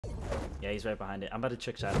Yeah, he's right behind it. I'm about to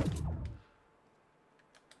trick shot him.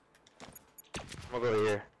 I'm gonna go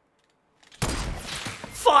here.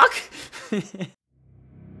 Fuck!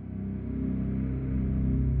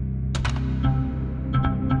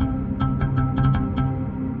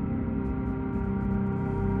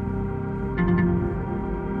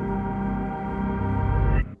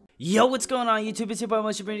 Yo, what's going on YouTube? It's your boy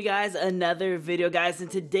Motion bringing you guys another video, guys. In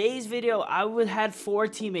today's video, I had 4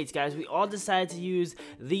 teammates, guys. We all decided to use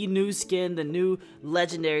the new skin, the new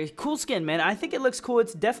legendary. Cool skin, man. I think it looks cool.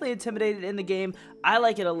 It's definitely intimidated in the game. I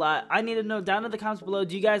like it a lot. I need to know down in the comments below,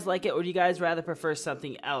 do you guys like it or do you guys rather prefer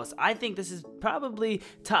something else? I think this is probably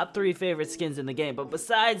top 3 favorite skins in the game. But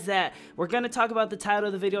besides that, we're going to talk about the title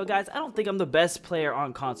of the video, guys. I don't think I'm the best player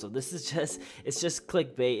on console. This is it's just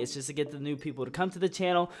clickbait. It's just to get the new people to come to the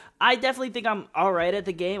channel. I definitely think I'm alright at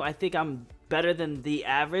the game. I think I'm better than the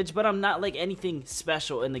average, but I'm not like anything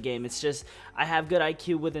special in the game. It's just I have good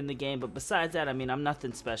IQ within the game, but besides that, I mean, I'm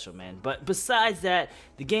nothing special, man. But besides that,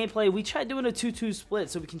 the gameplay, we tried doing a 2-2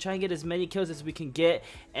 split so we can try and get as many kills as we can get,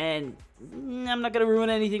 and I'm not gonna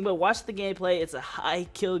ruin anything, but watch the gameplay. It's a high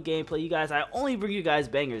kill gameplay, you guys. I only bring you guys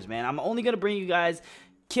bangers, man. I'm only gonna bring you guys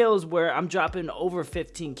kills where I'm dropping over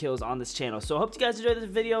 15 kills on this channel. So I hope you guys enjoyed this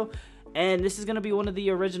video. And this is going to be one of the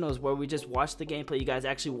originals where we just watch the gameplay. You guys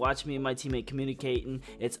actually watch me and my teammate communicating.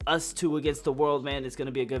 It's us 2 against the world, man. It's going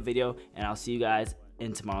to be a good video. And I'll see you guys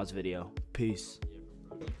in tomorrow's video. Peace.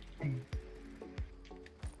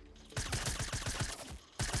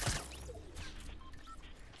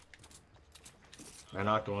 I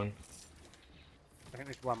knocked one. I think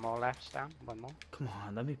there's one more left, Stan. One more. Come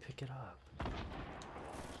on, let me pick it up.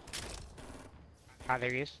 Ah,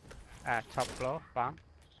 there he is. Top floor, farm.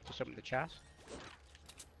 Just up in the chest.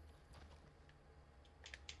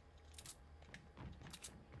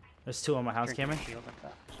 There's 2 on my house, Cameron.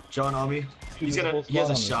 John on me. He has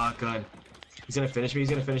a shotgun. He's gonna finish me. He's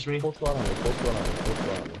gonna finish me. Full squad on me. Full squad on me. Full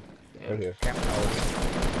squad on me. Right here.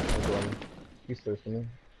 He's thirsting me.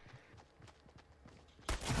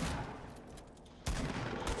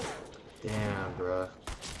 Damn, bruh.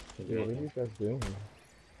 Dude, what are these guys doing?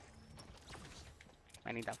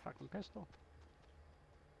 I need that fucking pistol.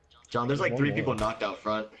 John, there's like 3 people knocked out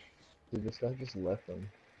front. Dude, this guy just left them.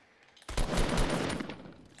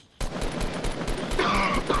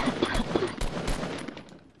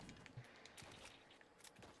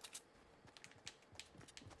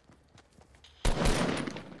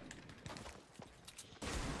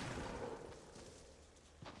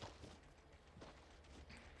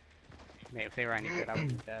 Mate, if they were any good, I would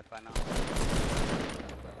be dead by now.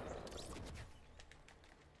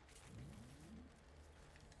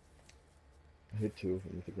 I hit 2 of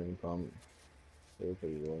them with the green pump. They were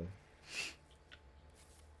pretty low.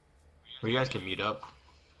 Well, you guys can meet up.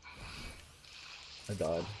 I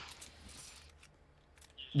died.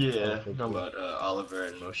 Yeah, how about Oliver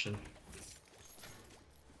in motion?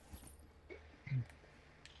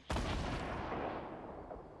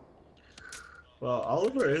 Well,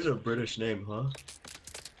 Oliver is a British name, huh?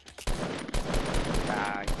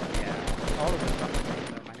 Yeah. All of them got my name,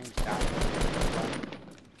 though. My name's Dan.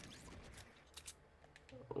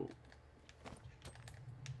 Oh.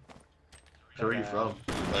 So where are you from?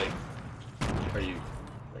 Like, are you,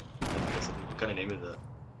 like, what kind of name is that?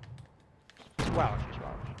 It's Welsh, it's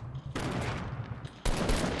Welsh.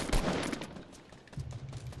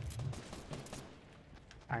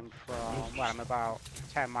 I'm from, well, I'm about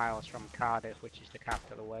 10 miles from Cardiff, which is the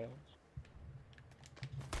capital of Wales.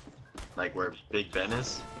 Like where Big Ben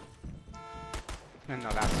is? No,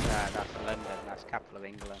 that's London, that's capital of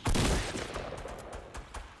England.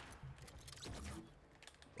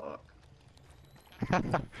 Fuck.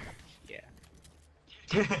 Yeah.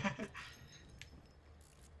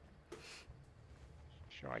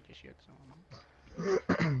 Sure, I just shoot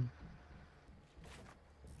someone.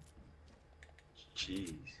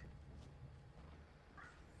 Jeez.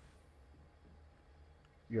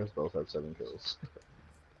 You guys both have 7 kills.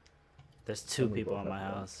 There's 2 people on my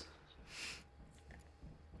house.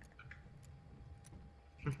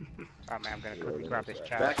 Oh man, I'm gonna quickly grab this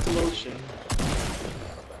chest. Back to motion.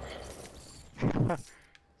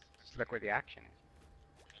 Just look where the action is.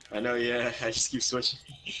 I know, yeah. I just keep switching.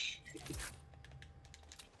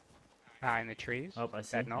 In the trees. Oh, I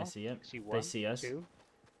see. I see it. See one, they see us. 2.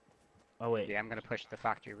 Oh wait. Yeah, I'm gonna push the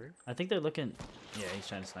factory roof. I think they're looking. Yeah, he's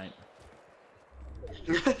trying to snipe.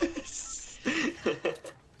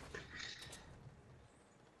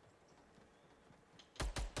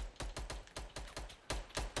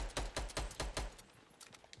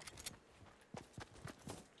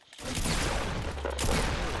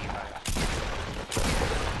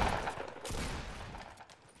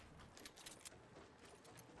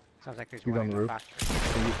 Sounds like there's He's one on in the the roof. factory.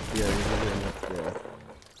 Yeah, he's over in the, yeah.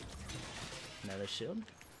 Another shield?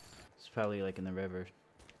 It's probably like in the river.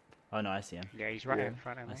 Oh no, I see him. Yeah, he's right Yeah. in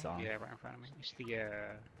front of me. I saw him. Yeah, right in front of me. It's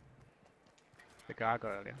the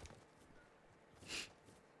gargoyle, yeah.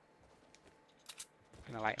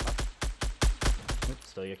 Gonna light him up. Oops,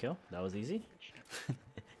 stole your kill. That was easy.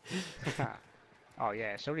 Oh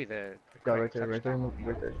yeah, it's only the Got quick right there, right there, touchdown one.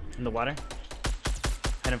 right there. In the water.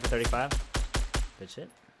 Hit him for 35. Good shit.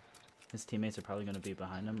 His teammates are probably gonna be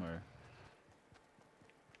behind him, or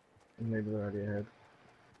Maybe they're already ahead.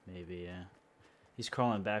 maybe yeah. He's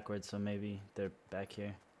crawling backwards, so maybe they're back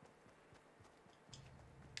here.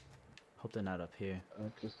 Hope they're not up here.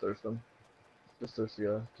 Just thirst them. Just thirst,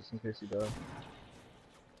 yeah, just in case you die.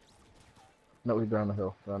 No, we're down the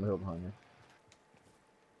hill. Down the hill behind you.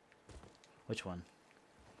 Which one?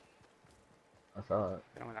 I saw it.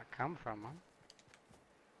 I don't know where that come from, man.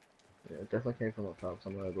 Yeah, it definitely came from up top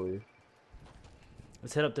somewhere, I believe.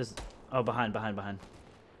 Let's hit up this. Oh, behind.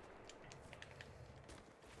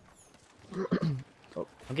 Oh.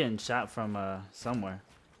 I'm getting shot from somewhere.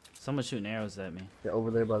 Someone's shooting arrows at me. Yeah, over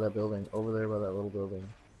there by that building. Over there by that little building.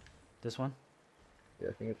 This one? Yeah,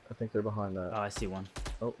 I think they're behind that. Oh, I see one.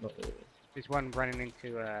 Oh, no. There's one running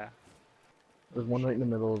into There's one right in the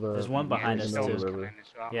middle of the... There's one behind yeah, us, the too. stone's river. coming as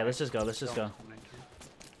well, Yeah, mate. let's just go. Let's just go. Stone's coming too.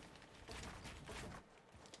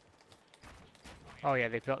 Oh yeah,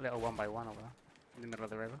 they built little one by one over there, in the middle of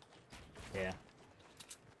the river. Yeah.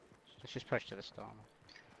 Let's just push to the storm.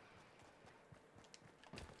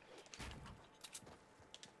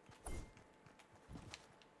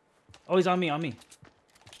 Oh, he's on me, on me.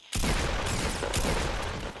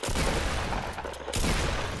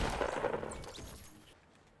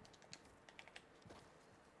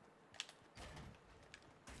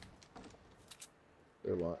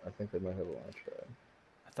 I think they might have a launch pad.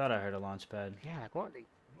 I thought I heard a launch pad. Yeah, like what are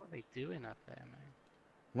they doing up there, man?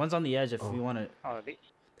 One's on the edge if Oh. you want to. Oh, They're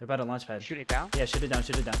about to launch pad. shoot it down? Yeah, shoot it down,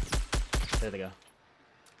 shoot it down. There they go.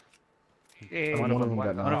 Yeah, One of them got One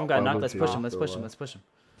of them got Probably knocked. Let's two push him, let's still push him, alive. let's push him.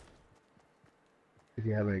 If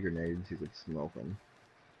you have any grenades, you could smoke them.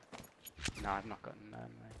 No, I've not gotten none,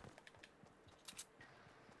 mate.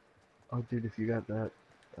 Oh, dude, if you got that,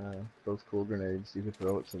 those cool grenades, you could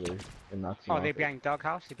throw it so they it knocks them Oh, off they're it. behind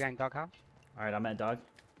doghouse? They're behind doghouse? Alright, I'm at dog.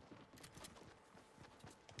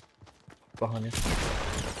 Behind you.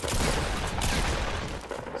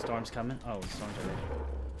 Storm's coming. Oh, storm's already.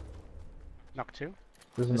 Knock two?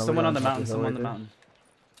 There's There's another someone guy on the top mountain, of hill someone on right the there. mountain.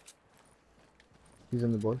 He's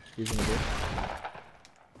in the bush. He's in the bush.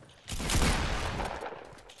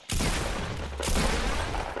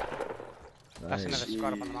 That's Nice. another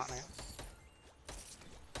squad up on the mountain here.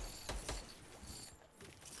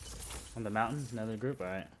 On the mountain, another group.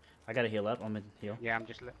 Alright. I gotta heal up. I'm gonna heal. Yeah, I'm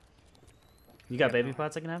just lit. You got Yeah, baby no.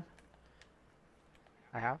 pots I can have?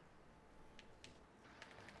 I have.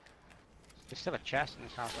 There's still a chest in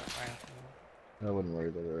this house up there. I wouldn't worry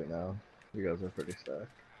about it right now. You guys are pretty stacked.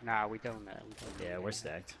 Nah, we don't. Yeah, we're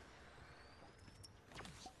stacked.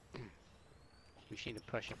 We just need to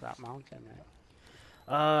push up that mountain, mate.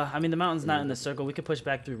 I mean the mountain's not in the circle. We could push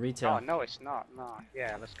back through retail. Oh, no, it's not. No.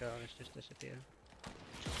 Yeah, let's go. Let's just disappear.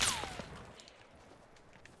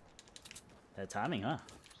 That timing, huh?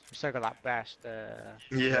 Circle that best.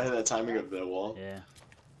 Yeah, the timing of the wall. Yeah.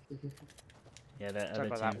 Yeah, that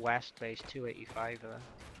Circle other that team. west base 285 there.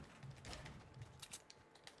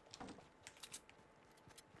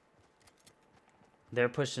 They're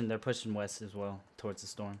pushing west as well, towards the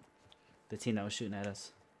storm. The team that was shooting at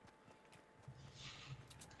us.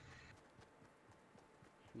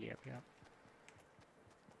 Yep.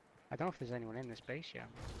 I don't know if there's anyone in this base yet.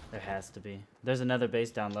 There has to be. There's another base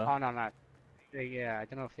down low. Oh, no. Yeah, I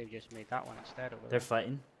don't know if they've just made that one instead of They're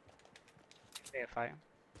fighting. they're fighting.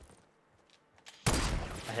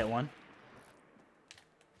 I hit one.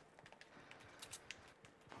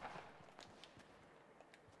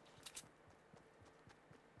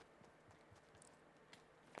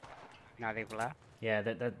 Now they've left. Yeah,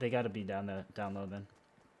 they gotta be down low then.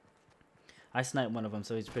 I sniped one of them,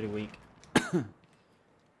 so he's pretty weak.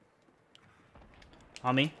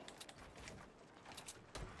 On me.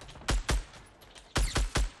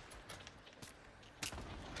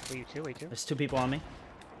 Where you two? There's two people on me.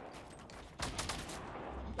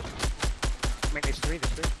 Mate, there's three.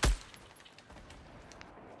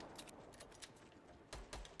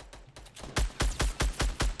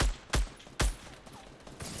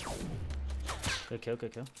 Good kill,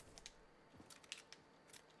 good kill.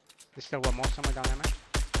 There's still one more somewhere down there, mate.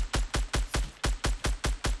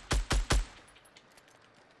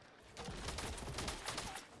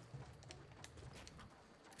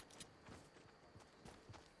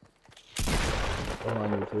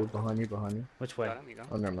 Behind you too. Behind you. Behind you. Which way? Got him, you go.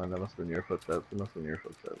 Oh, never mind. That must have been your footsteps. It must have been your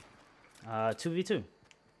footsteps. 2v2.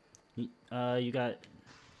 You got.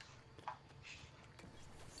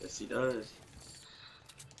 Yes, he does.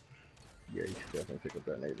 Yeah, you should definitely pick up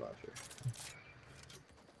that nade launcher.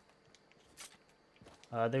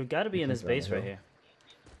 They gotta be in this base right here.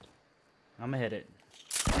 I'm gonna hit it.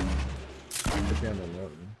 Put down that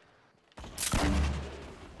note, man.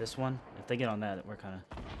 This one. If they get on that, we're kind of.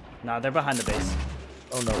 Nah, they're behind the base.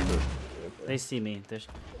 Oh no, sir. They see me. There's.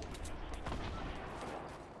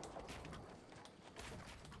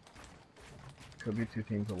 Could be 2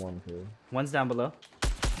 teams of 1 too. One's down below.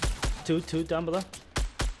 Two down below.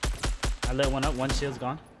 I lit one up. One shield's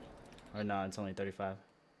gone. Or no, it's only 35.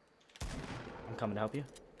 I'm coming to help you.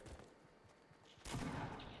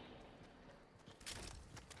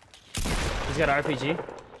 He's got an RPG.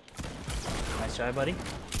 Nice try, buddy.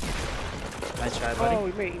 Nice try, buddy. Oh,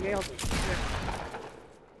 he nailed it.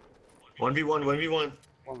 1v1, 1v1.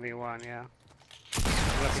 1v1, yeah.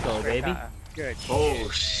 Let's go, baby. Good. Oh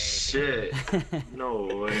shit. No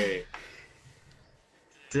way.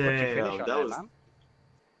 Damn, that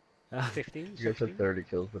was. 15, You guys 16? had 30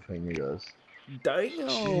 kills between you guys. Damn,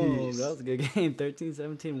 Jeez. that was a good game. 13,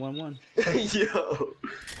 17, 1-1. Yo.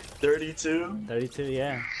 32? 32,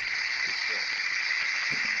 yeah.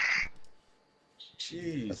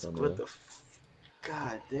 Jeez, That's what unreal. the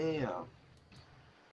God damn.